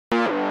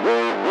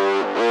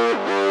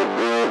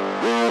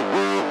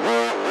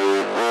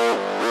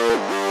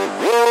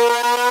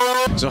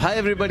So hi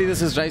everybody,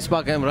 this is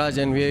DriveSpark. I'm Raj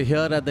and we're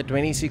here at the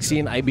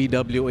 2016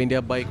 IBW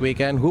India Bike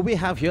Weekend. Who we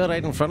have here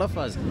right in front of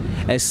us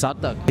is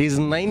Sarthak. He's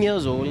 9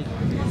 years old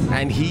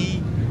and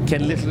he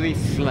can literally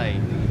fly.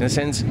 In a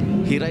sense,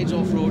 he rides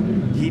off-road,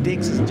 he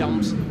takes his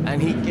jumps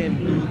and he can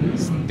do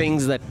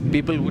things that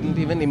people wouldn't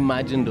even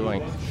imagine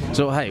doing.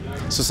 So hi,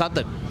 so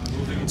Sarthak,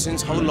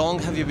 since how long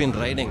have you been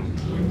riding?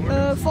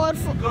 For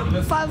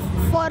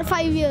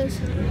 5 years.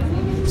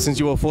 Since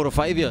you were 4 or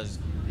 5 years?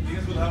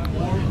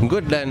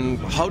 Good, then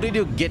how did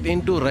you get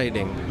into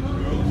riding?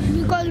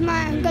 Because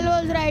my uncle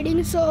was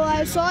riding, so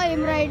I saw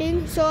him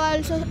riding, so I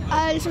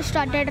also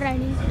started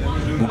riding.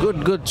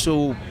 Good.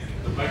 So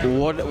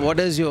what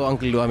does your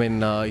uncle do? I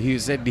mean, he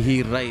said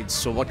he rides.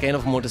 So what kind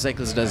of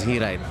motorcycles does he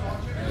ride?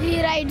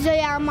 He rides a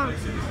Yamaha.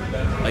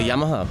 A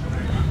Yamaha.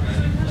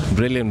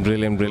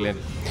 Brilliant.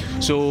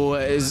 So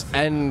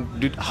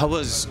how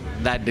was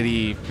that? Did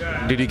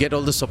you get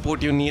all the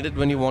support you needed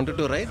when you wanted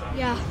to ride?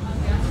 Yeah.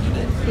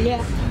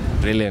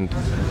 Brilliant.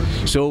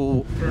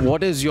 So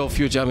what is your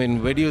future? I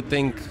mean, what do you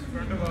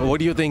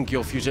think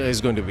your future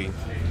is going to be?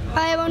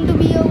 I want to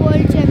be a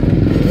world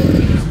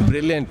champion.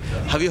 Brilliant.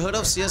 Have you heard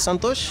of CS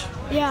Santosh?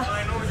 Yeah.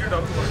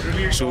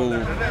 So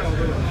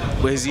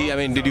was he? I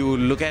mean, did you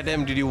look at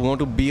him? Did you want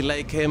to be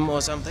like him or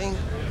something?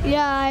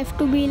 Yeah, I have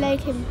to be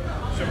like him.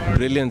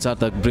 Brilliant,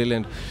 Sarthak,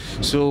 brilliant.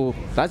 So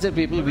that's it,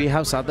 people. We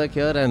have Sarthak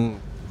here, and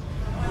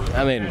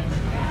I mean,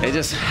 it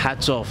just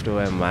hats off to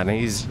him, man.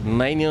 He's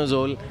 9 years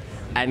old,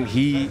 and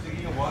he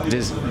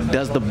just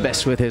does the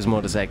best with his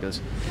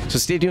motorcycles. So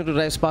stay tuned to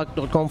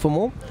DriveSpark.com for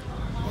more.